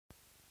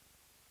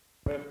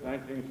5th,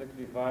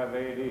 1965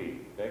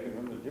 AD, taken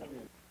from the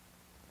junior.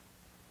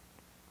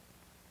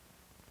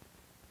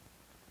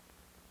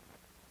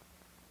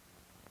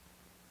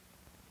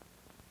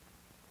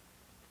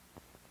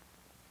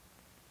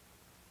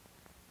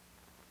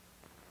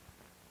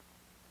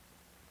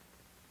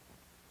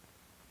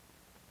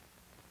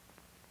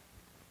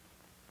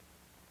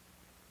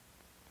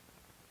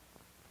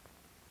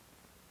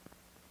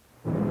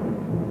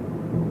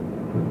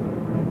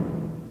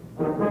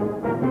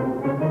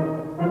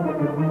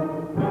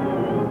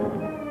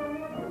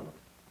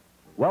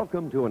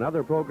 Welcome to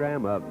another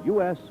program of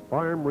U.S.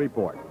 Farm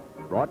Report,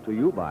 brought to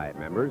you by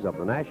members of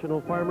the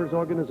National Farmers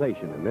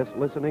Organization in this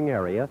listening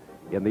area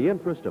in the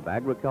interest of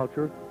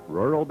agriculture,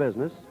 rural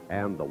business,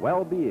 and the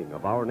well-being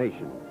of our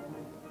nation.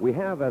 We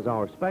have as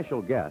our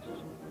special guests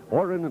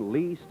Orrin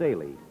Lee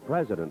Staley,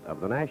 President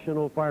of the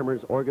National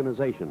Farmers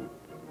Organization,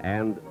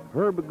 and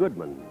Herb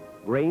Goodman,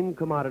 Grain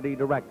Commodity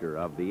Director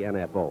of the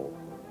NFO.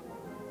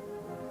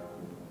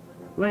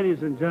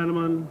 Ladies and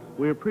gentlemen,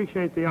 we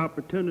appreciate the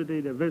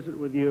opportunity to visit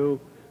with you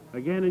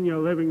again in your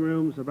living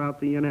rooms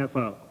about the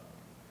NFO.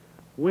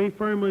 We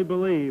firmly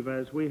believe,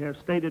 as we have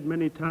stated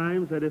many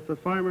times, that if the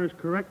farmers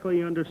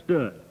correctly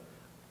understood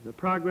the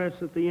progress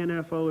that the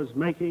NFO is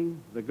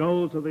making, the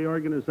goals of the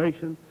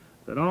organization,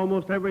 that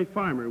almost every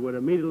farmer would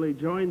immediately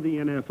join the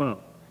NFO.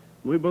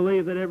 We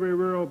believe that every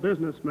rural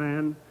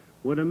businessman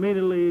would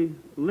immediately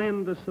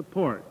lend the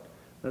support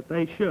that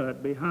they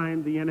should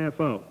behind the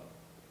NFO.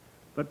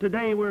 But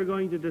today we're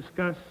going to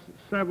discuss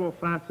several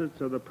facets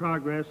of the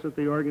progress that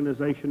the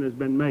organization has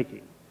been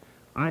making.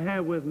 I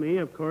have with me,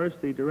 of course,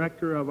 the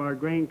director of our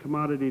Grain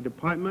Commodity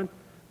Department,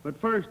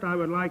 but first I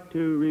would like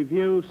to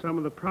review some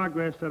of the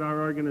progress that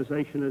our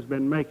organization has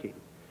been making.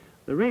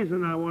 The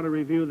reason I want to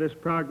review this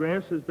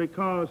progress is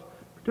because,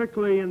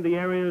 particularly in the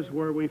areas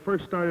where we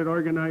first started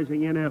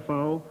organizing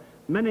NFO,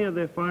 many of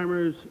the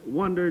farmers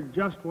wondered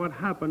just what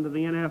happened to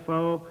the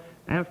NFO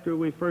after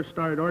we first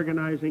started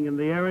organizing in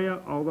the area,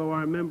 although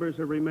our members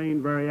have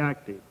remained very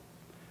active.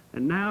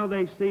 And now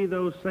they see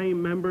those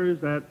same members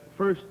that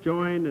first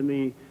joined in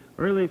the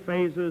early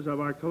phases of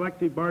our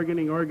collective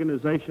bargaining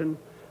organization.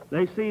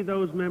 They see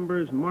those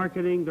members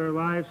marketing their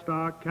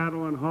livestock,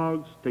 cattle and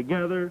hogs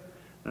together,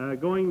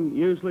 going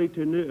usually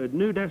to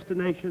new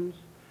destinations,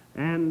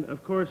 and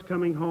of course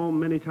coming home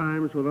many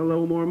times with a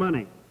little more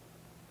money.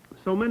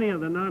 So many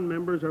of the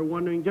non-members are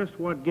wondering just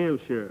what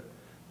gives here,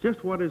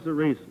 just what is the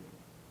reason.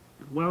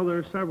 Well, there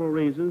are several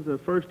reasons. The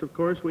first, of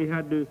course, we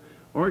had to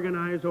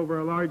organize over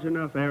a large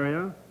enough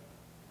area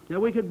that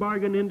we could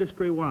bargain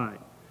industry-wide.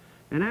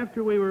 And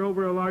after we were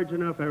over a large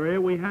enough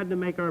area, we had to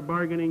make our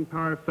bargaining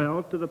power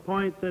felt to the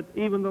point that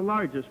even the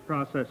largest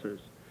processors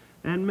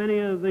and many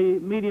of the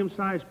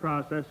medium-sized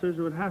processors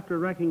would have to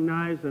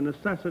recognize the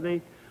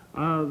necessity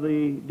of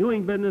the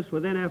doing business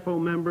with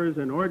NFO members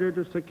in order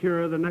to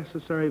secure the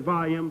necessary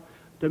volume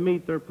to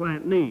meet their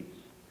plant needs.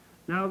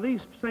 Now,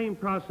 these same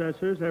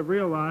processors have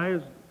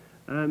realized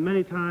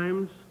many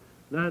times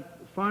that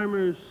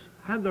farmers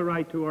had the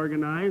right to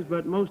organize,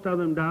 but most of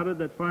them doubted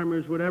that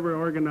farmers would ever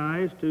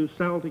organize to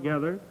sell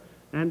together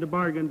and to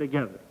bargain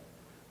together.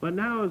 But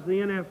now, as the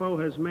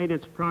NFO has made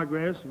its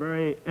progress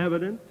very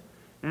evident,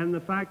 and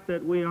the fact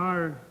that we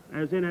are,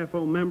 as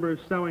NFO members,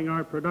 selling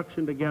our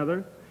production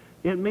together,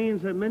 it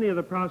means that many of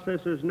the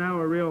processors now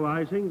are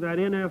realizing that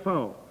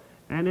NFO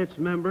and its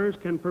members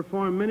can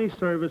perform many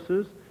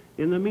services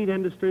in the meat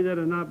industry that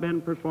have not been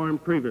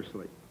performed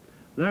previously.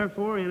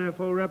 Therefore,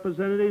 NFO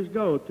representatives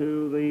go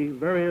to the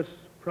various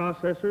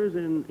processors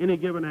in any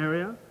given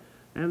area,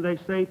 and they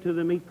say to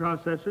the meat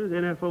processors,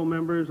 NFO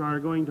members are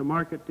going to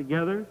market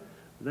together.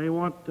 They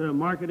want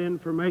market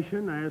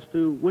information as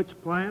to which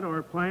plant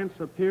or plants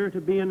appear to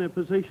be in a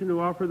position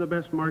to offer the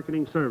best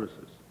marketing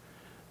services.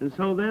 And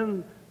so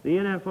then the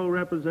NFO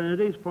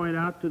representatives point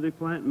out to the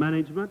plant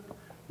management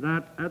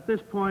that at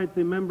this point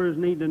the members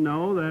need to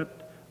know that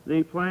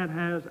the plant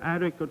has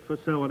adequate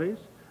facilities.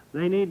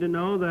 They need to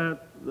know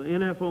that the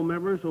NFO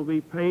members will be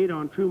paid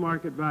on true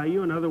market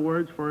value, in other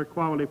words, for a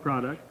quality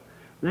product.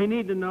 They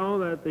need to know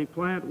that the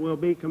plant will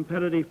be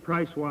competitive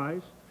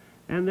price-wise,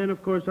 and then,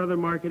 of course, other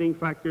marketing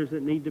factors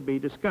that need to be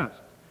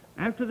discussed.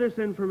 After this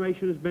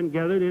information has been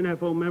gathered,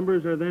 NFO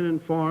members are then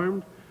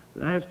informed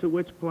as to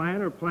which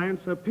plant or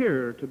plants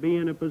appear to be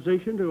in a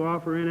position to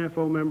offer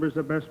NFO members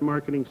the best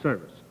marketing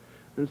service.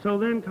 And so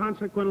then,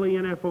 consequently,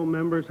 NFO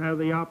members have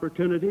the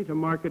opportunity to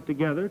market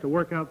together, to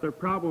work out their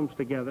problems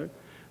together,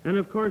 and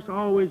of course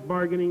always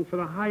bargaining for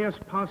the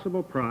highest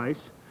possible price,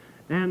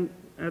 and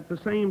at the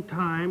same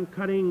time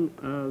cutting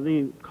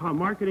the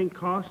marketing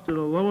cost to the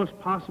lowest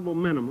possible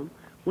minimum,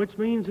 which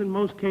means in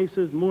most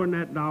cases more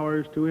net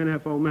dollars to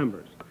NFO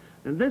members.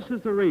 And this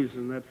is the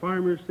reason that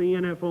farmers see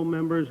NFO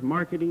members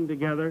marketing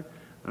together,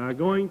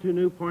 going to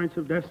new points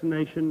of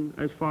destination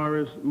as far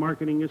as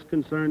marketing is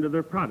concerned of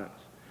their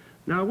products.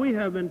 Now, we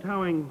have been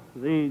telling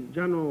the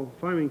general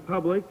farming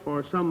public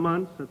for some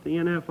months that the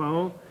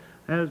NFO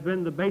has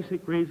been the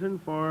basic reason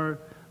for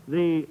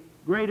the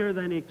greater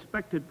than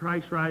expected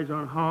price rise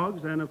on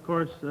hogs, and of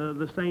course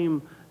the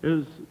same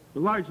is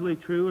largely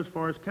true as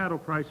far as cattle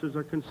prices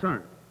are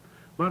concerned.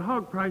 But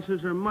hog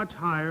prices are much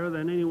higher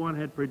than anyone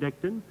had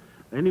predicted,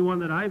 anyone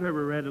that I've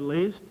ever read at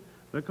least,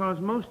 because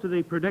most of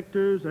the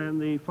predictors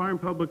and the farm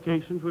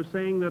publications were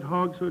saying that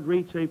hogs would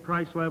reach a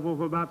price level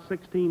of about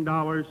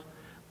 $16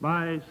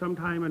 by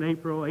sometime in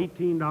April,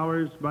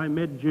 $18 by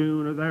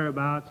mid-June or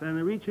thereabouts, and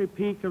they reach a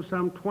peak of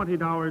some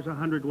 $20 a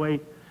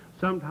hundredweight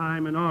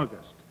sometime in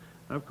August.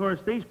 Of course,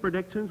 these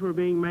predictions were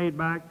being made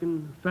back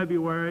in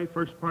February,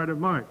 first part of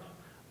March,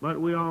 but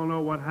we all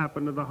know what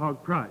happened to the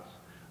hog price.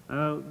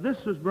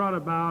 This was brought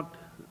about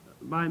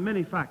by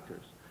many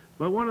factors,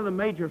 but one of the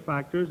major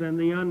factors, and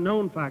the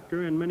unknown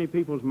factor in many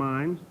people's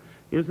minds,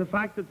 is the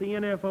fact that the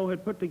NFO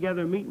had put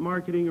together meat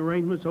marketing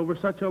arrangements over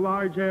such a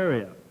large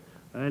area,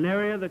 an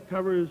area that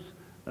covers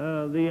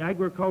the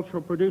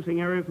agricultural producing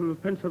area from the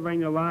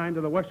Pennsylvania line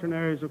to the western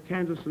areas of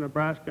Kansas and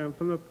Nebraska, and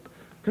from the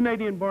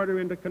Canadian border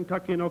into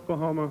Kentucky and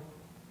Oklahoma,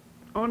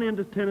 on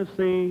into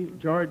Tennessee,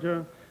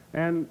 Georgia,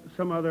 and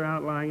some other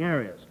outlying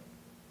areas.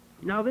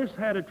 Now, this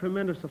had a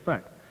tremendous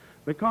effect,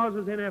 because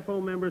as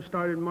NFO members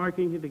started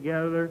marketing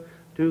together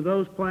to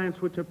those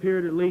plants which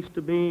appeared at least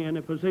to be in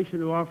a position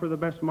to offer the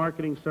best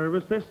marketing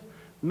service, this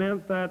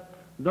meant that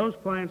those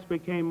plants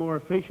became more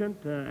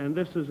efficient, and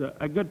this is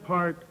a good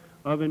part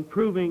of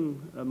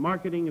improving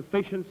marketing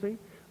efficiency.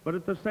 But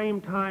at the same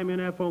time,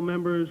 NFO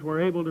members were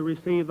able to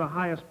receive the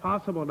highest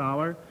possible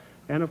dollar,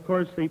 and of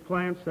course the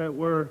plants that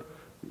were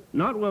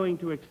not willing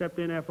to accept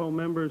NFO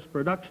members'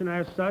 production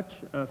as such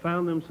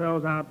found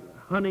themselves out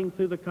hunting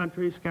through the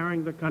country,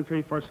 scouring the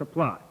country for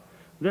supply.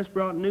 This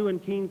brought new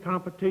and keen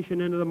competition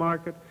into the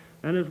market,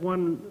 and as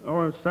one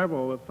or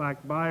several, in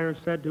fact, buyers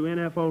said to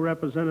NFO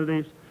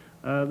representatives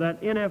that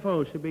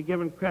NFO should be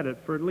given credit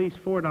for at least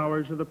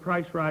 $4 of the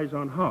price rise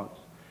on hogs.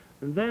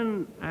 And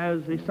then,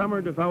 as the summer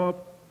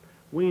developed,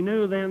 we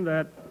knew then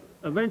that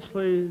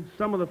eventually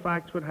some of the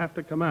facts would have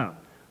to come out.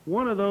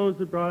 One of those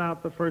that brought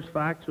out the first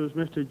facts was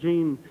Mr.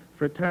 Gene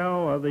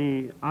Fertel of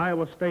the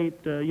Iowa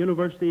State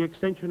University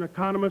Extension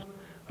economist,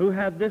 who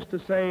had this to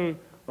say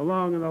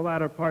along in the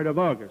latter part of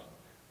August.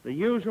 The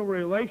usual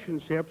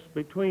relationships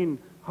between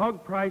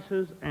hog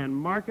prices and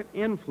market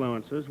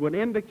influences would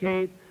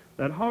indicate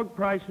that hog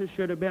prices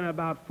should have been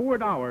about $4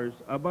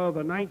 above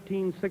the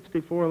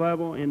 1964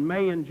 level in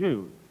May and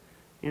June.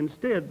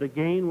 Instead, the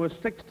gain was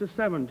 $6 to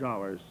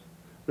 $7,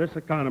 this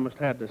economist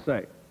had to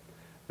say.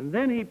 And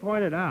then he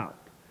pointed out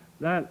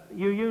that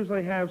you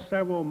usually have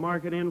several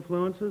market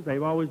influences.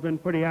 They've always been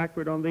pretty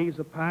accurate on these in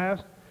the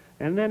past.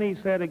 And then he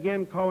said,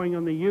 again, calling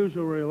on the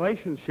usual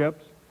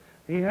relationships,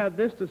 he had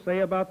this to say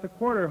about the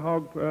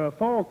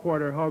fall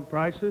quarter hog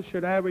prices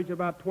should average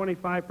about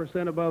 25%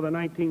 above the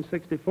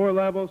 1964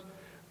 levels.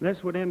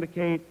 This would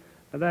indicate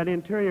that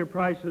interior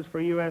prices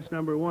for U.S.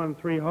 number 1,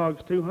 3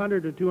 hogs,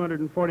 200 to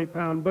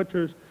 240-pound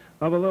butchers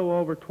of a little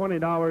over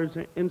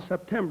 $20 in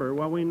September,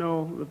 while we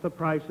know that the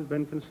price has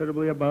been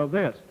considerably above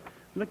this.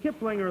 The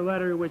Kiplinger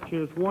letter, which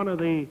is one of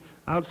the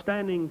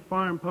outstanding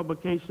farm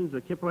publications,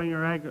 the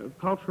Kiplinger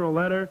Agricultural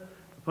Letter,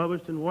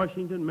 published in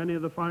Washington. Many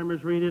of the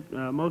farmers read it.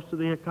 Most of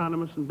the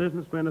economists and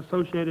businessmen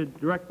associated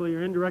directly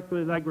or indirectly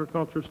with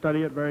agriculture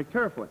study it very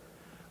carefully.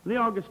 The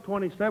August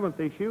 27th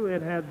issue,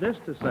 it had this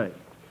to say: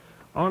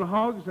 on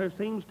hogs, there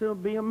seems to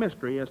be a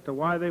mystery as to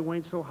why they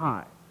went so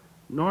high.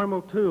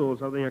 Normal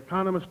tools of the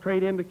economist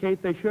trade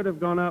indicate they should have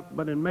gone up,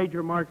 but in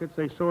major markets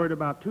they soared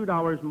about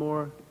 $2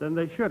 more than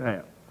they should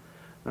have.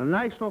 The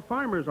National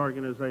Farmers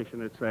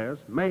Organization, it says,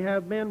 may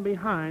have been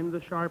behind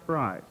the sharp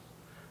rise.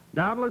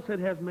 Doubtless it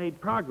has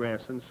made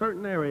progress in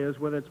certain areas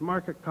with its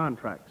market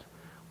contracts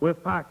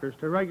with packers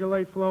to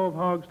regulate flow of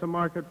hogs to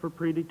market for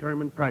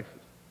predetermined prices.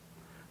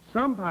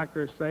 Some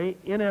packers say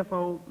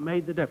NFO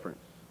made the difference.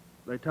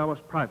 They tell us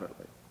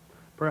privately.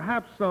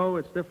 Perhaps so.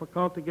 It's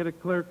difficult to get a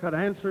clear-cut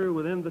answer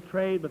within the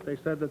trade, but they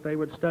said that they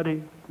would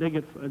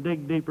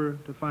dig deeper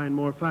to find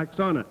more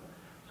facts on it.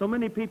 So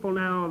many people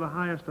now, the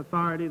highest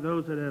authority,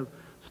 those that have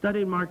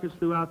studied markets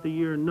throughout the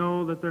year,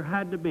 know that there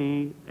had to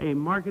be a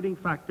marketing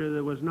factor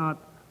that was not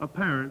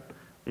apparent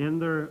in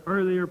their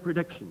earlier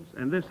predictions,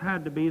 and this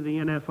had to be the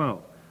NFO.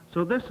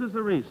 So this is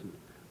the reason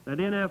that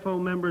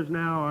NFO members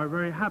now are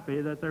very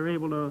happy that they're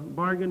able to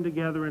bargain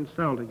together and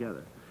sell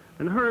together.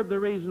 And Herb, the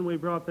reason we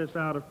brought this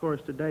out, of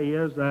course, today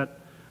is that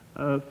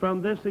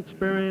from this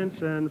experience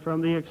and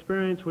from the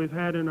experience we've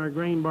had in our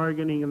grain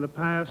bargaining in the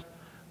past,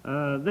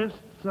 this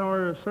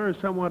serves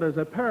somewhat as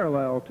a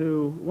parallel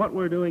to what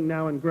we're doing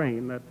now in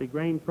grain, that the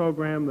grain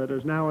program that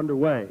is now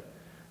underway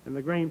and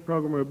the grain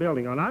program we're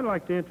building on. I'd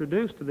like to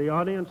introduce to the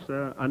audience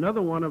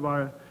another one of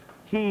our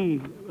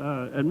key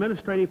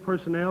administrative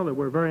personnel that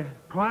we're very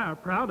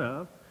proud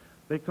of,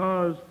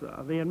 because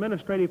the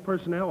administrative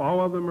personnel,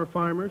 all of them are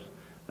farmers.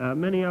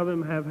 Many of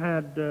them have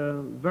had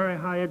very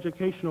high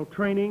educational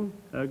training,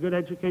 good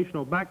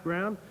educational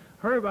background.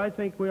 Herb, I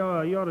think you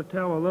ought to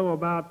tell a little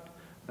about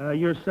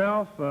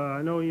yourself.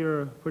 I know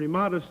you're a pretty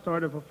modest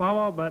sort of a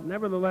fellow, but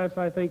nevertheless,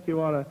 I think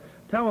you ought to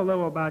tell a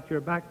little about your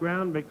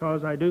background,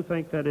 because I do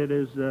think that it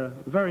is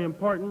very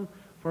important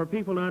for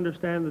people to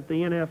understand that the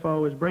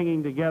NFO is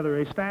bringing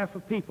together a staff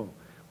of people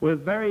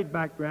with varied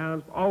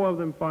backgrounds, all of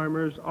them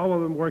farmers, all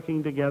of them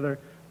working together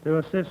to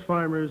assist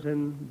farmers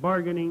in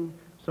bargaining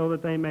so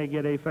that they may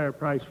get a fair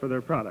price for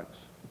their products.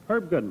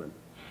 Herb Goodman.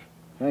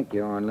 Thank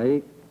you, Orrin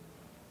Lee.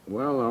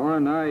 Well,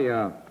 Orrin,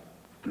 I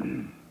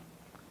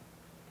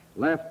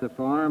left the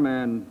farm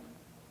and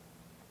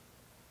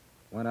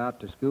went out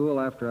to school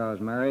after I was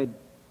married.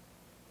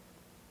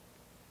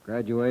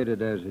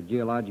 Graduated as a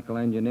geological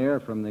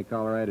engineer from the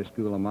Colorado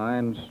School of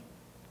Mines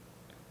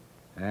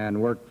and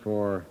worked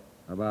for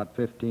about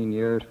 15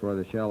 years for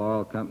the Shell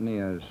Oil Company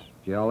as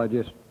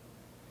geologist,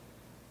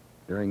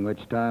 during which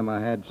time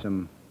I had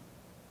some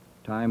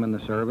time in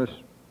the service.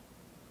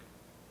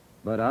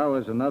 But I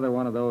was another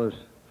one of those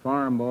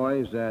farm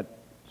boys that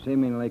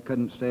seemingly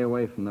couldn't stay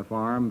away from the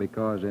farm,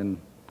 because in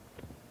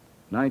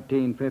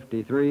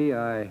 1953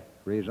 I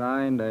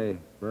resigned a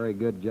very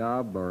good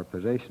job or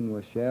position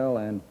with Shell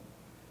and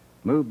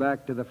moved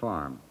back to the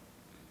farm.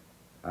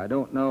 I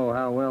don't know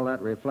how well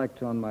that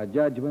reflects on my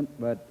judgment,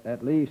 but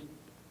at least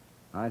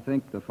I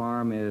think the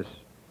farm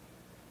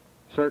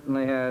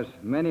certainly has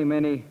many,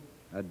 many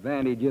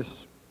advantages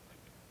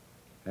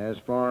as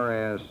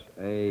far as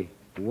a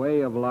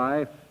way of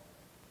life,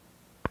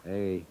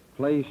 a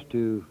place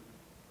to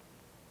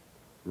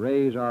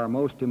raise our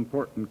most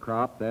important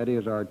crop, that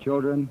is our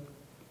children,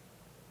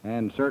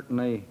 and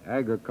certainly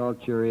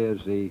agriculture is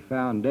the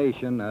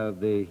foundation of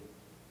the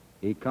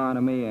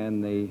economy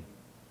and the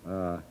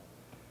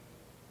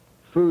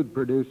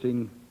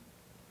food-producing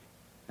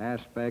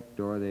aspect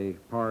or the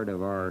part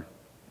of our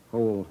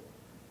whole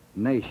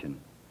nation.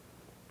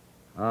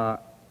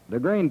 The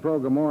grain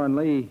program, Orrin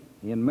Lee,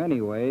 in many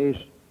ways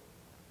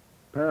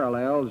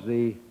parallels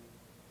the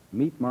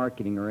meat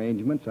marketing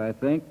arrangements, I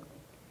think.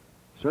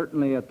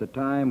 Certainly at the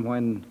time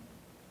when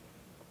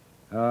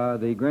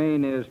the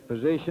grain is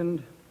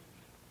positioned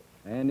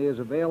and is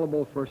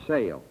available for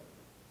sale,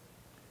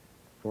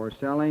 for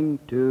selling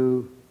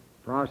to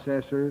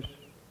processors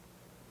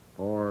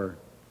or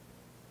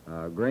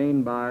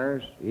grain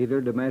buyers, either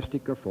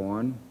domestic or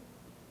foreign.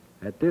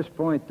 At this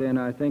point, then,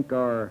 I think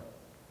our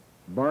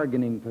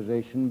bargaining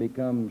position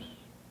becomes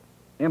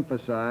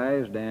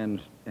emphasized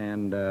and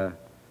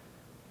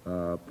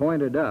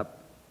pointed up,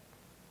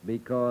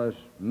 because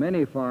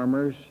many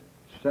farmers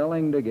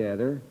selling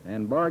together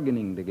and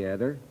bargaining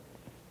together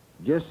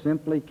just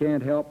simply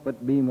can't help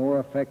but be more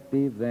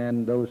effective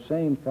than those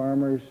same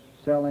farmers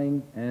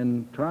selling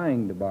and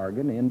trying to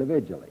bargain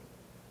individually.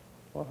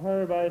 Well,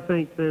 Herb, I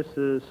think this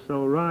is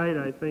so right.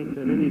 I think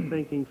that any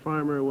thinking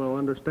farmer will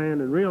understand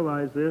and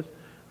realize this.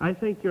 I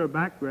think your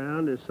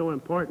background is so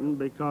important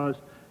because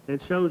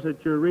it shows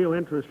that your real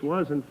interest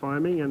was in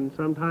farming, and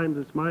sometimes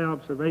it's my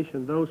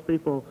observation those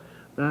people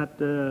that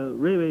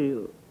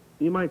really,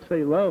 you might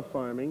say, love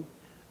farming,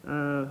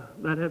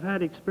 that have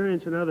had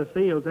experience in other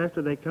fields,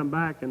 after they come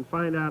back and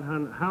find out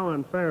how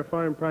unfair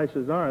farm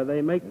prices are,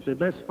 they make the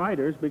best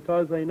fighters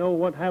because they know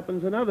what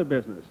happens in other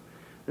business.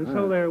 And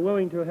so they're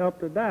willing to help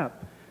to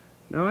adapt.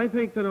 Now, I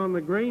think that on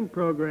the grain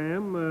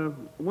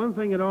program, one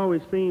thing that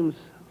always seems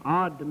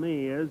odd to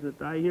me is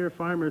that I hear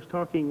farmers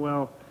talking,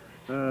 well,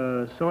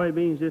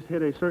 soybeans just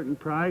hit a certain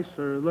price,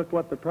 or look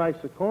what the price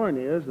of corn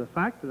is. The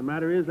fact of the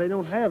matter is they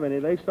don't have any.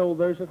 They sold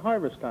theirs at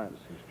harvest time.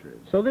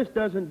 So this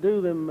doesn't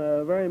do them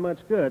very much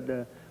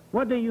good.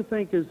 What do you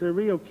think is the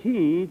real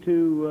key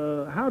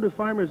to how do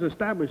farmers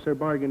establish their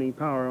bargaining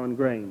power on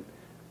grain?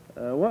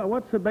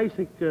 What's the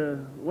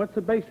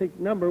basic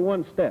number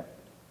one step?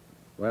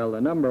 Well,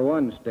 the number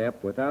one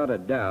step, without a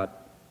doubt,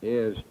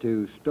 is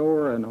to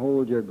store and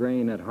hold your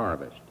grain at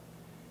harvest,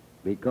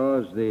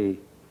 because the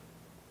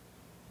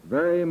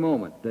very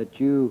moment that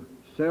you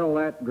sell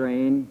that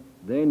grain,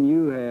 then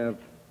you have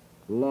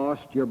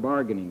lost your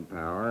bargaining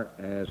power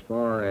as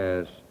far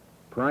as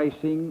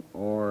pricing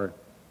or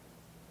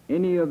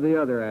any of the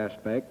other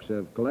aspects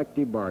of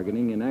collective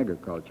bargaining in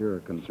agriculture are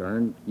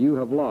concerned. You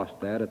have lost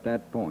that at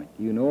that point.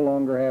 You no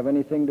longer have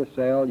anything to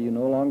sell. You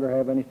no longer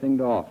have anything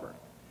to offer.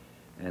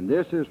 And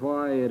this is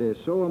why it is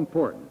so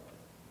important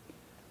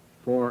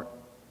for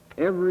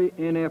every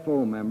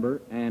NFO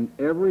member and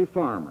every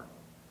farmer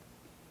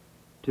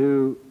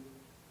to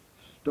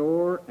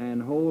store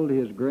and hold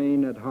his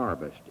grain at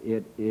harvest.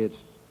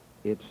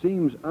 It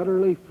seems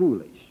utterly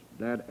foolish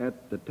that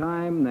at the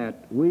time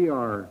that we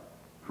are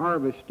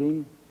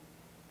harvesting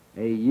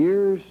a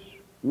year's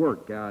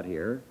work out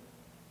here,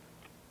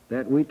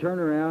 that we turn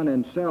around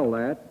and sell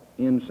that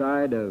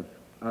inside of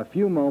a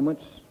few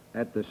moments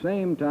at the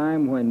same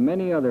time when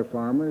many other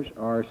farmers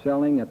are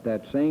selling at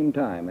that same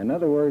time. In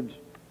other words,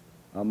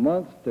 a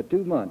month to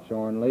 2 months,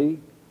 Orrin Lee,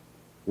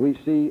 we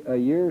see a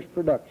year's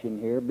production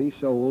here be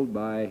sold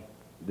by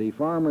the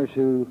farmers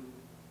who,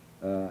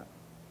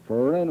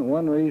 for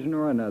one reason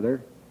or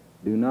another,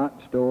 do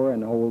not store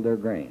and hold their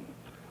grain.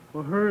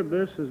 Well, Herb,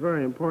 this is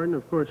very important.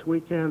 Of course, we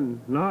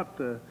cannot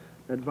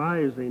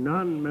advise the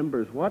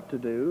non-members what to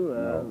do.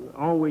 No.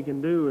 All we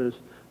can do is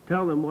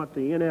tell them what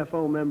the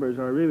NFO members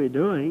are really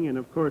doing, and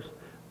of course,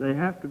 they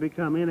have to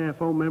become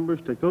NFO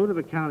members to go to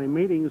the county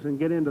meetings and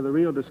get into the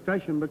real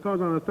discussion, because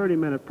on a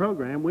 30-minute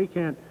program, we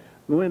can't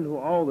go into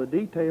all the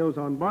details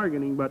on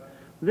bargaining, but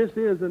this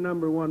is the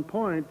number one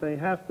point. They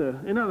have to,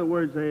 in other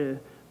words,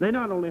 they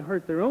not only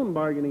hurt their own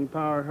bargaining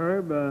power,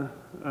 Herb,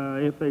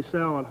 if they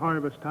sell at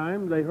harvest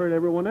time, they hurt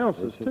everyone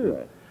else's too.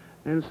 Right.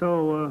 And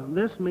so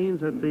this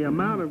means that the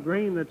amount of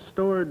grain that's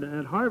stored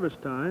at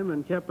harvest time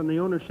and kept in the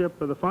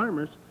ownership of the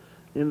farmers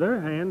in their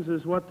hands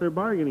is what their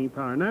bargaining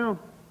power. Now,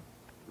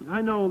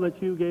 I know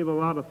that you gave a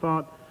lot of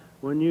thought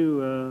when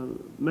you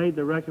made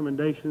the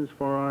recommendations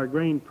for our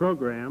grain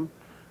program.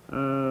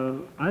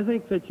 I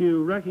think that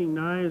you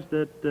recognized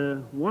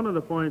that one of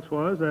the points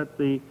was that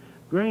the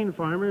grain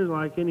farmers,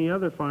 like any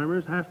other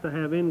farmers, have to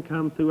have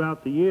income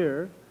throughout the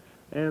year.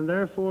 And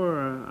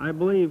therefore, I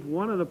believe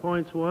one of the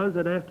points was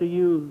that after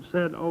you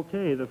said,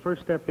 okay, the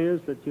first step is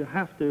that you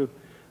have to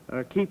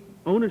keep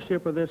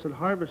ownership of this at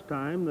harvest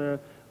time, the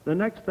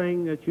next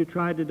thing that you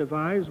tried to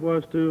devise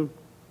was to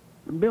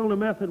build a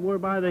method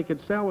whereby they could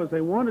sell as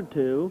they wanted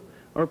to,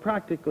 or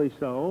practically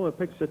so,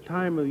 pick the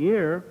time of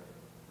year,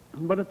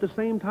 but at the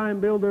same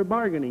time build their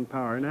bargaining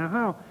power.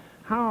 Now,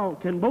 how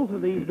can both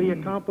of these be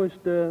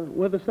accomplished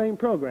with the same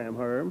program,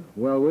 Herb?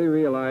 Well, we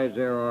realize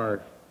there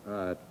are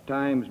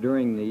times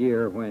during the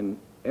year when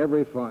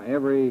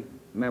every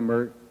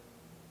member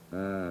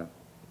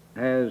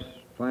has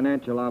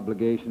financial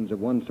obligations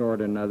of one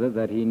sort or another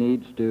that he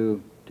needs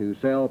to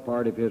sell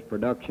part of his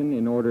production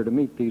in order to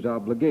meet these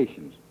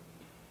obligations.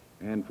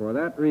 And for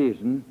that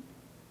reason,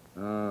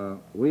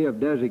 we have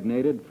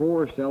designated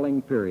 4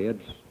 selling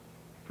periods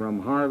from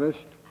harvest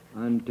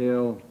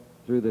until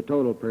through the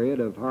total period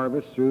of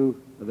harvest through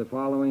the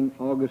following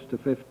August the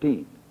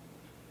 15th.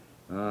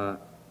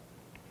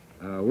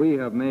 We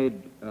have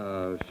made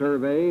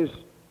surveys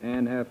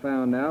and have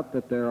found out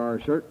that there are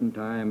certain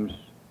times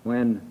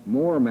when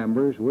more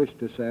members wish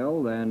to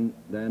sell than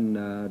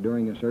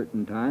during a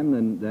certain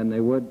time than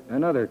they would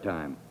another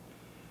time.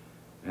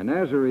 And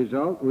as a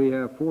result, we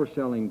have 4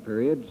 selling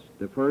periods,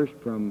 the first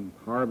from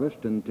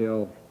harvest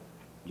until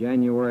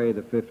January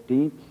the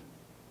 15th,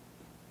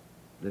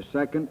 the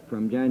second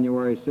from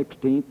January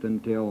 16th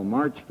until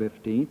March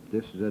 15th.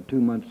 This is a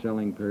 2-month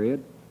selling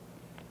period.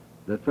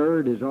 The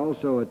third is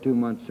also a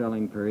 2-month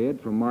selling period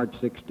from March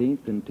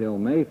 16th until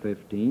May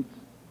 15th.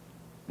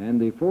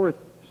 And the fourth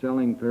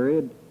selling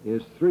period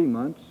is 3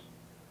 months,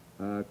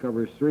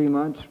 covers 3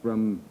 months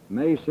from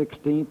May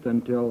 16th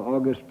until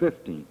August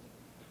 15th.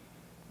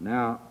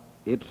 Now,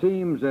 it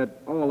seems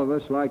that all of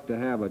us like to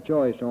have a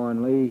choice,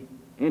 Orrin Lee,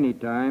 any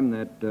time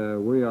that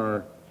we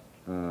are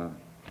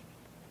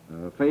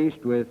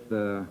faced with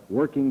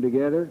working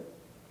together.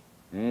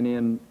 And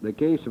in the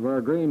case of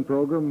our grain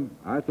program,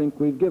 I think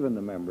we've given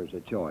the members a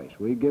choice.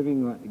 We've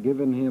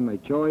given him a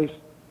choice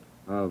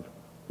of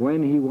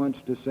when he wants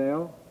to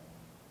sell,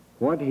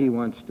 what he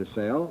wants to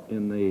sell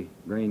in the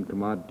grain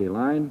commodity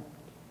line,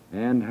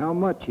 and how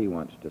much he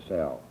wants to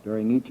sell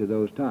during each of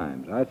those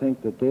times. I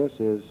think that this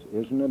is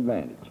an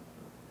advantage.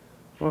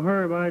 Well,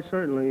 Herb, I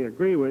certainly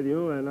agree with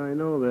you, and I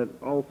know that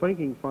all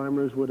thinking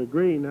farmers would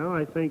agree. Now,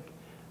 I think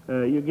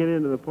you get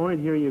into the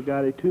point here, you've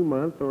got a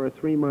 2-month or a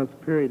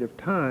 3-month period of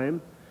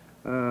time.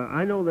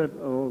 I know that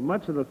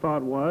much of the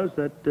thought was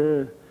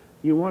that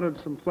you wanted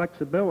some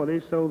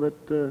flexibility so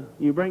that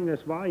you bring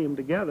this volume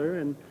together,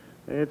 and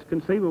it's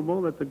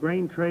conceivable that the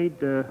grain trade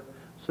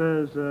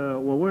says,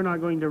 well, we're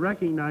not going to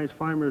recognize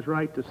farmers'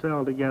 right to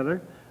sell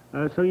together.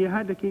 So you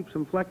had to keep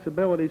some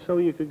flexibility so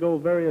you could go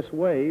various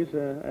ways,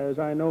 as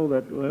I know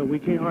that we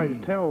can't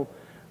hardly tell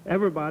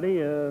everybody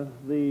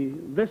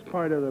this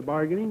part of the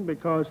bargaining,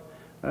 because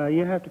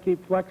you have to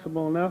keep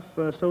flexible enough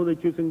so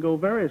that you can go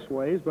various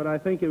ways. But I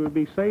think it would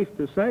be safe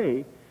to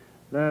say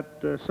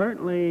that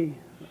certainly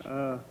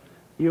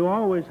you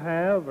always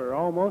have, or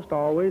almost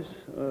always,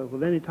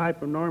 with any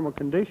type of normal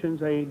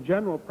conditions, a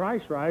general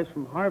price rise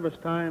from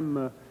harvest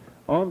time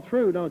on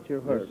through, don't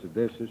you, Herb?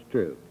 This is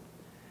true.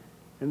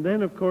 And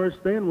then, of course,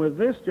 then with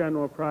this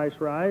general price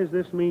rise,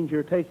 this means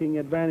you're taking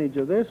advantage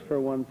of this, for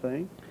one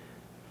thing.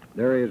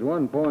 There is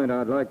one point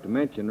I'd like to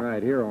mention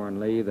right here, Orrin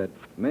Lee, that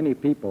many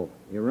people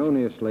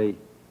erroneously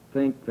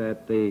think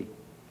that the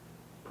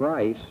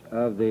price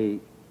of the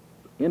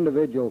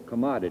individual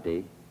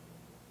commodity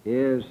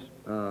is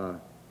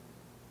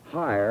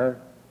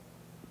higher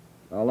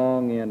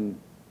along in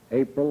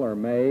April or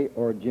May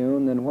or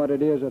June than what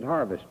it is at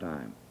harvest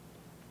time.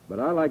 But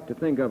I like to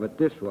think of it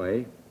this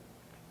way.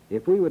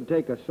 If we would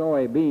take a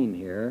soybean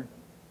here,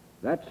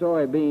 that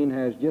soybean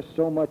has just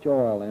so much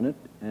oil in it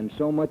and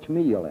so much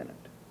meal in it.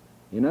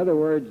 In other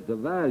words, the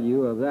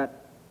value of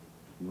that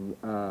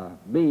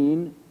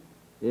bean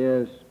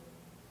is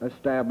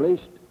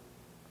established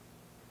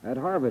at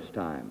harvest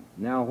time.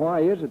 Now,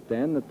 why is it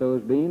then that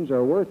those beans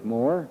are worth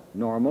more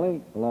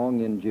normally along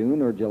in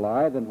June or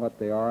July than what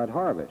they are at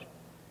harvest?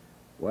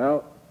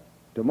 Well,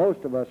 to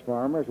most of us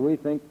farmers, we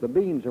think the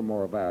beans are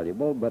more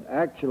valuable, but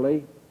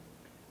actually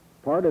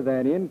part of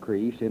that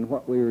increase in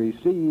what we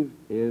receive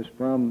is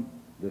from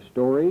the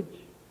storage,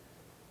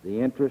 the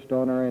interest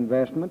on our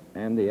investment,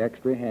 and the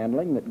extra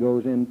handling that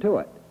goes into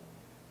it.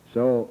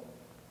 So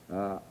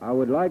I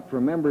would like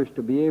for members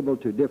to be able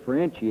to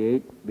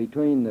differentiate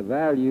between the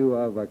value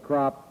of a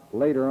crop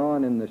later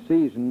on in the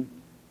season,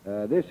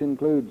 this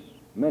includes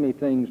many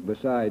things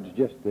besides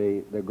just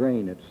the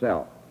grain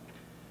itself.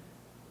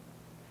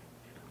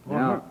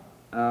 Now,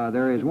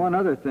 there is one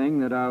other thing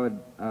that I would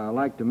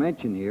like to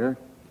mention here,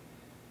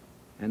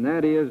 and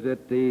that is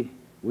that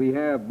we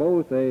have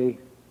both a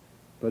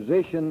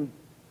position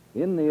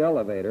in the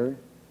elevator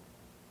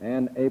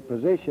and a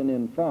position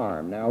in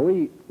farm. Now,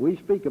 we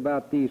speak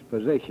about these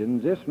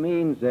positions. This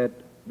means that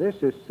this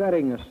is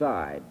setting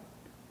aside.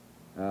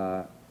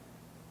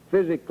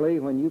 Physically,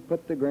 when you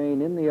put the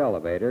grain in the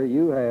elevator,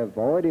 you have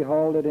already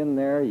hauled it in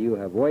there, you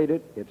have weighed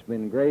it, it's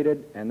been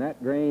graded, and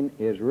that grain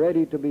is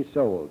ready to be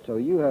sold. So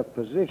you have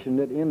positioned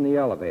it in the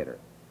elevator.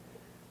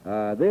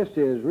 This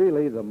is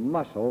really the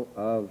muscle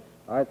of,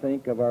 I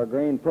think, of our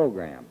grain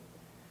program.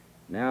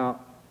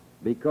 Now,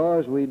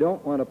 because we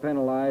don't want to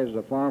penalize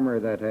the farmer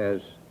that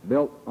has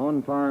built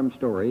on-farm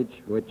storage,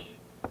 which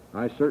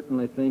I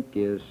certainly think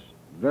is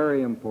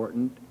very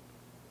important,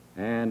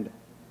 and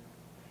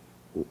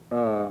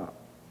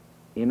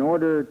in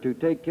order to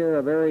take care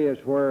of areas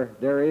where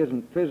there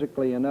isn't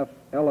physically enough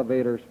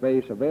elevator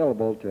space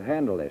available to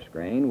handle this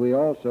grain, we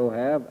also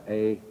have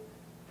a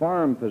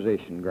farm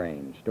position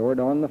grain stored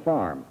on the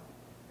farm.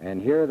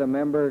 And here the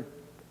member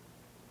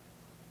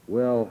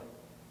will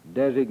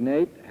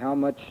designate how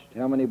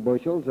many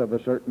bushels of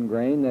a certain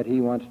grain that he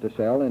wants to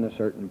sell in a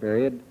certain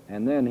period,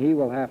 and then he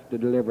will have to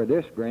deliver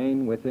this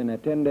grain within a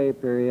 10-day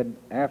period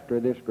after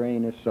this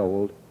grain is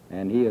sold,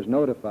 and he is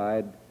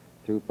notified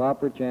through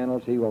proper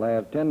channels. He will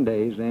have 10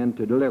 days then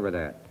to deliver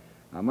that.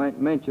 I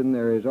might mention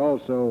there is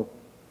also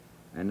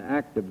an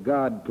act of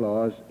God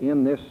clause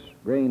in this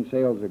grain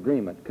sales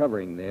agreement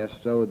covering this,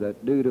 so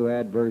that due to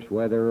adverse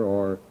weather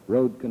or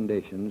road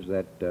conditions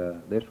that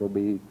this will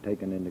be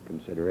taken into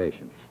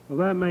consideration. Well,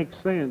 that makes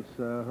sense,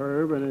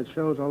 Herb, and it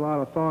shows a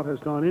lot of thought has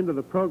gone into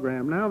the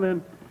program. Now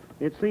then,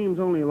 it seems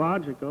only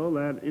logical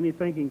that any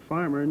thinking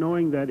farmer,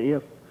 knowing that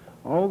if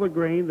all the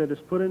grain that is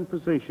put in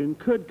position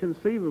could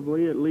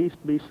conceivably at least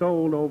be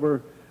sold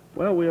over,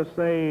 well, we'll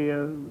say,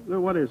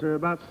 what is there,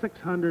 about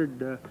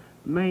 600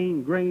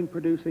 main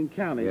grain-producing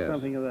counties, yes,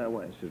 something of that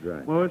way. This is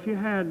right. Well, if you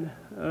had,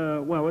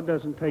 well, it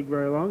doesn't take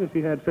very long. If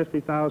you had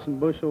 50,000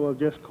 bushel of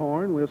just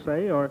corn, we'll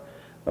say, or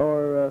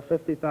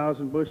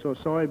 50,000 bushel of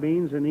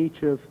soybeans in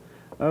each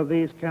of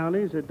these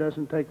counties, it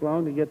doesn't take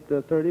long to get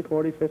the 30,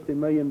 40, 50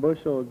 million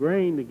bushel of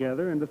grain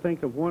together, and to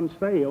think of one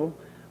sale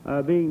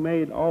being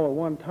made all at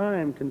one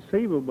time,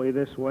 conceivably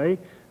this way,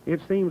 it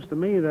seems to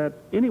me that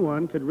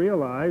anyone could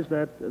realize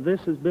that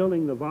this is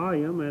building the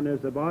volume, and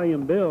as the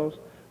volume builds,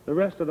 the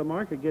rest of the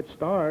market gets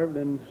starved,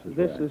 and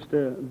this is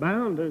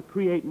bound to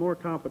create more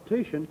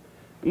competition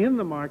in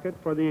the market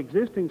for the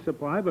existing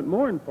supply. But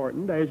more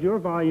important, as your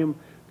volume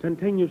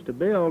continues to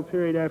build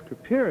period after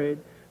period,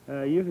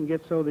 you can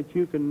get so that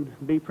you can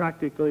be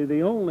practically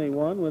the only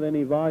one with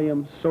any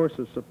volume source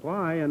of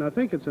supply. And I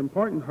think it's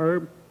important,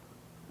 Herb,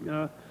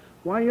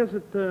 why is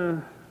it,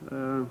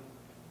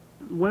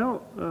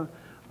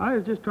 I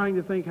was just trying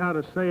to think how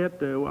to say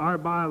it. Our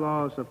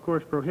bylaws, of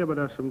course, prohibit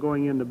us from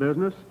going into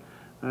business,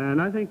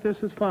 and I think this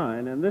is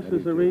fine. And this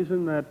is the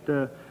reason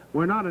that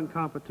we're not in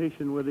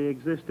competition with the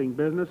existing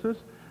businesses.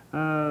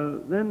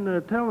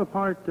 Then tell the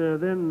part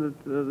then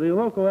that the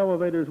local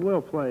elevators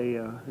will play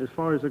as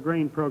far as the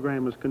grain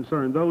program is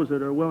concerned, those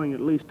that are willing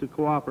at least to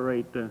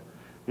cooperate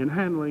in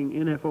handling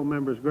NFO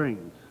members'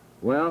 grains.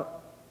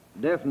 Well,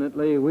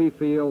 definitely we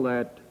feel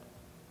that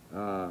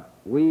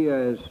we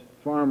as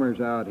farmers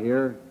out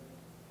here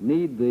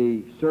need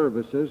the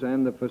services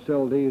and the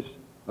facilities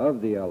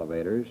of the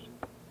elevators,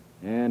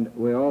 and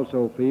we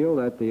also feel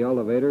that the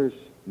elevators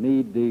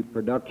need the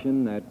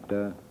production that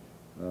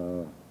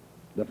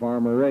the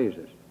farmer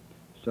raises.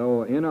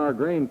 So in our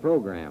grain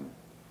program,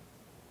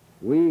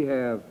 we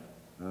have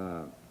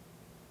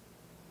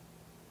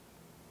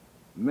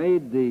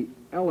made the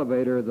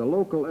elevator, the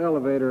local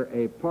elevator,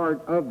 a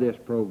part of this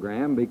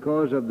program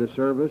because of the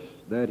service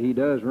that he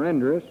does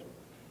render us,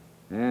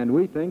 and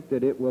we think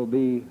that it will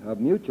be of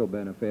mutual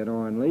benefit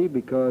on Lee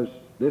because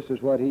this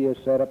is what he is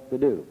set up to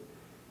do.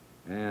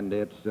 And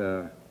it's,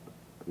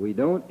 we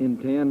don't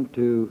intend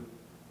to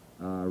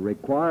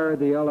require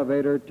the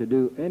elevator to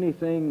do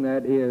anything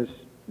that is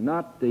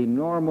not the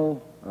normal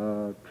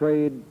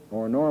trade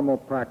or normal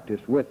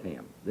practice with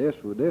him. This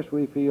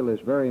we feel is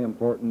very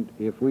important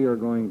if we are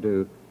going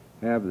to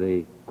have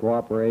the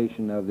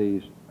cooperation of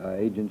these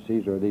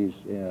agencies or these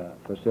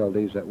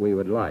facilities that we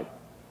would like.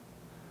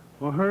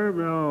 Well, Herb,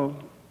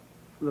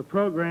 the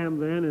program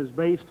then is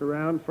based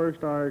around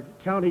first our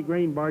county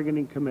grain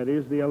bargaining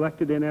committees, the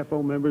elected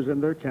NFO members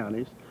in their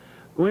counties,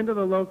 go into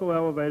the local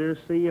elevators,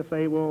 see if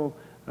they will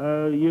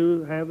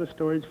you have the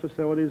storage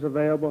facilities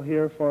available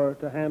here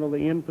to handle the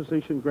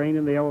in-position grain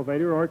in the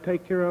elevator, or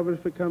take care of it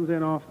if it comes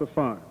in off the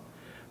farm.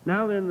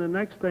 Now then, the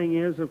next thing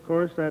is, of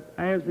course, that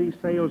as these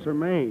sales are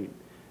made,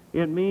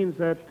 it means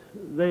that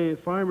the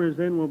farmers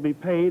then will be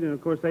paid, and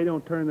of course they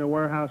don't turn their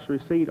warehouse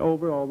receipt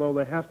over, although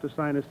they have to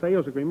sign a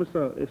sales agreement,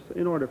 so it's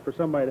in order for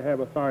somebody to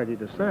have authority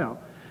to sell.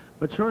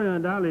 But surely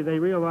undoubtedly they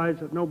realize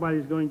that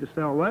nobody's going to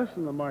sell less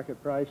than the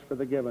market price for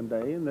the given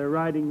day, and they're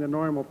riding the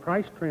normal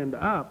price trend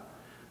up.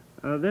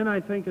 Then I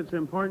think it's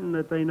important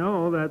that they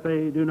know that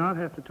they do not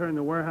have to turn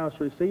the warehouse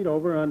receipt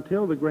over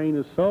until the grain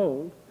is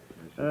sold.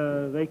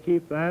 They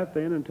keep that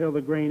then until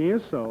the grain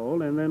is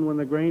sold, and then when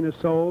the grain is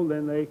sold,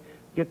 then they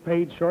get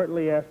paid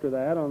shortly after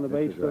that on the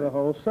basis of the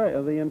whole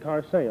sale, the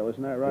entire sale.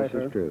 Isn't that right,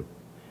 This is true.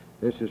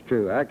 This is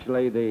true.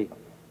 Actually,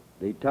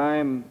 the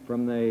time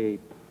from the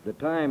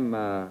time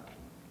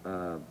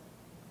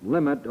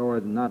limit, or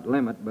not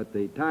limit, but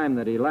the time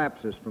that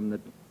elapses from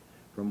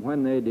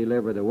when they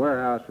deliver the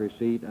warehouse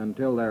receipt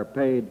until they're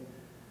paid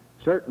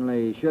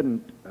certainly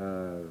shouldn't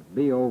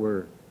be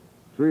over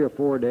 3 or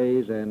 4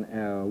 days and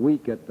a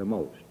week at the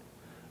most.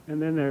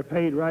 And then they're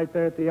paid right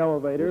there at the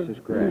elevator. This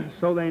is correct.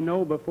 So they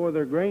know before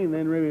their grain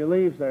then really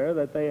leaves there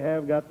that they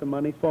have got the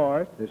money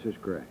for it. This is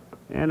correct.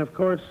 And of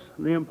course,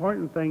 the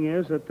important thing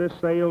is that this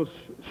sale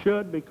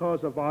should,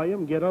 because of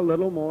volume, get a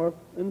little more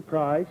in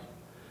price,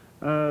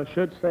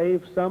 should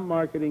save some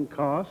marketing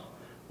costs.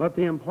 But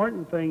the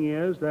important thing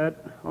is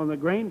that on the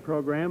grain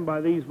program,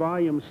 by these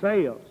volume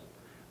sales,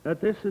 that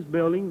this is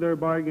building their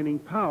bargaining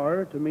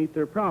power to meet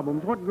their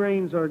problems. What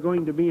grains are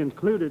going to be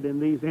included in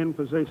these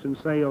in-position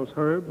sales,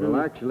 Herb?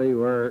 Well, actually,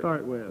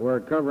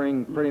 we're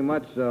covering pretty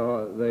much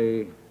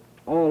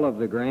all of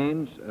the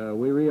grains.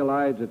 We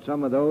realize that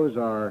some of those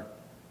are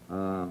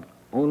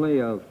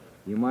only of,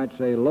 you might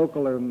say,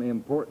 local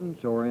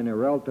importance or in a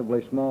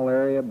relatively small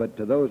area, but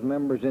to those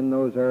members in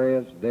those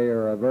areas, they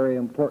are a very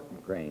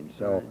important grain.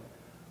 So right.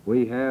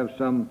 We have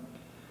some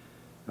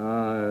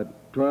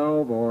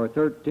 12 or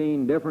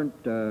 13 different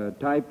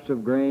types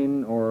of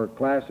grain or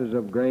classes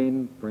of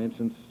grain, for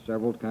instance,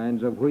 several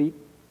kinds of wheat,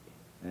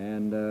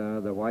 and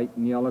the white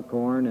and yellow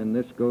corn, and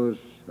this goes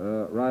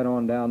right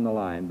on down the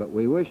line. But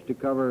we wish to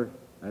cover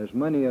as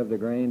many of the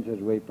grains as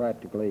we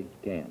practically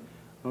can.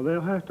 Well, they'll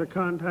have to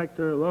contact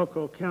their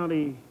local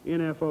county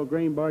NFO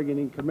grain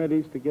bargaining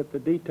committees to get the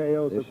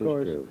details, This of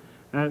course, is true.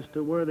 as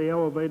to where the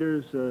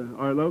elevators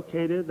are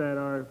located that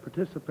are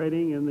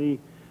participating in the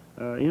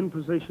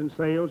in-position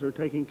sales or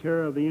taking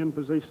care of the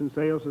in-position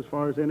sales as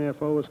far as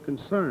NFO is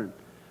concerned.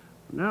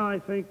 Now I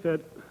think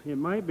that it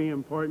might be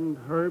important,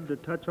 Herb, to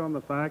touch on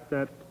the fact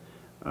that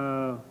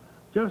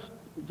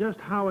just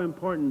how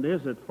important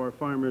is it for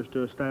farmers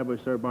to establish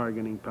their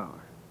bargaining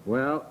power?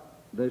 Well,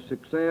 the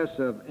success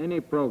of any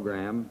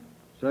program,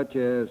 such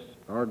as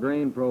our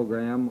grain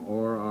program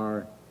or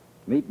our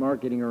meat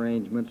marketing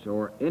arrangements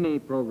or any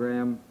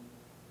program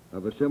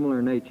of a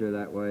similar nature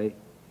that way,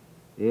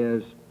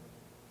 is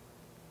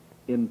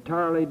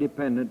entirely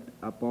dependent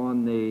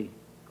upon the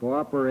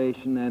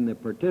cooperation and the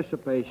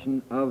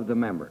participation of the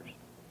members.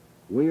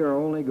 We are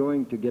only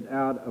going to get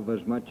out of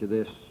as much of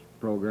this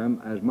program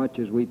as much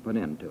as we put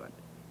into it.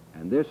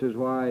 And this is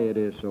why it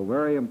is so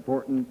very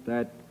important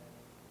that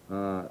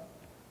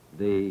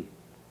the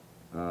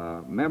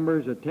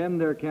members attend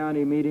their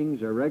county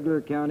meetings, their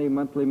regular county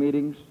monthly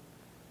meetings,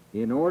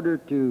 in order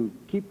to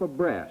keep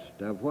abreast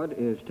of what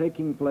is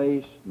taking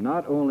place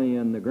not only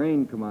in the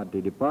grain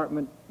commodity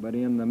department, but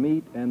in the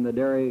meat and the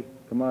dairy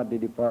commodity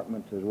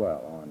departments as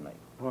well.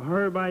 Well,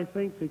 Herb, I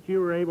think that you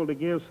were able to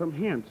give some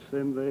hints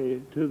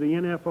to the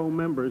NFO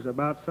members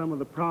about some of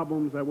the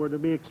problems that were to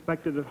be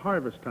expected at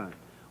harvest time.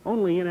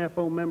 Only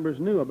NFO members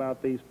knew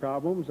about these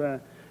problems,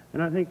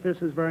 and I think this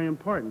is very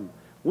important.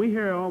 We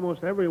hear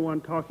almost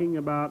everyone talking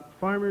about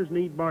farmers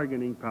need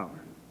bargaining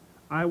power.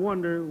 I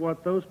wonder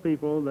what those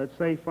people that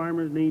say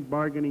farmers need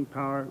bargaining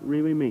power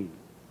really mean.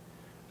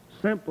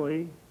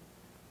 Simply,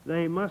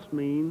 they must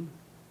mean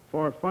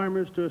for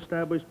farmers to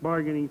establish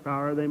bargaining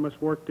power, they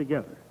must work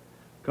together.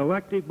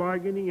 Collective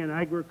bargaining in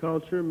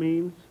agriculture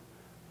means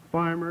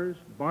farmers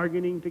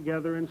bargaining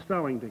together and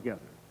selling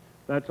together.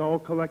 That's all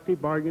collective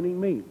bargaining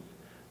means.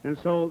 And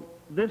so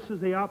this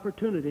is the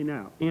opportunity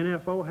now.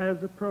 NFO has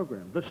the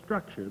program, the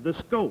structure, the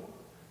scope,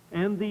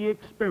 and the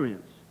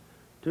experience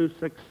to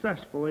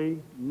successfully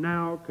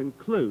now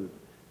conclude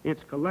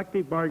its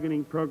collective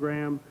bargaining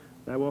program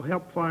that will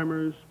help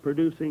farmers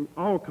producing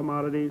all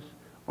commodities.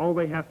 All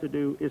they have to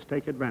do is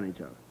take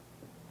advantage of it.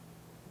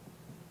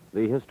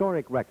 The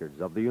historic records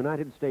of the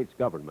United States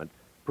government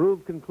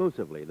prove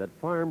conclusively that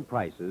farm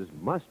prices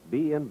must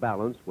be in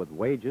balance with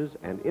wages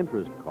and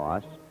interest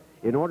costs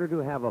in order to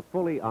have a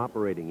fully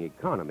operating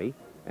economy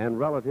and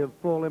relative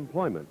full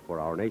employment for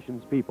our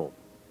nation's people.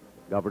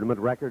 Government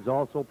records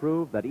also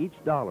prove that each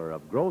dollar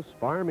of gross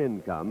farm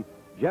income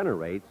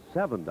generates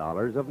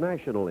 $7 of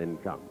national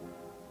income.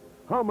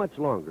 How much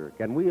longer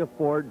can we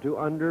afford to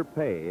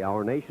underpay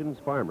our nation's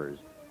farmers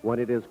when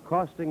it is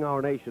costing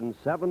our nation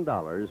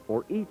 $7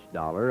 for each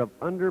dollar of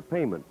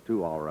underpayment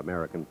to our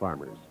American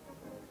farmers?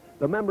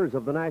 The members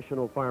of the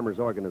National Farmers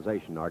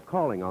Organization are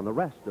calling on the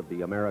rest of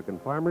the American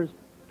farmers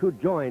to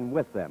join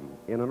with them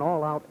in an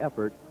all-out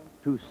effort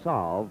to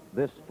solve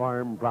this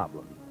farm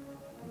problem.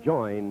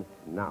 Join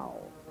now.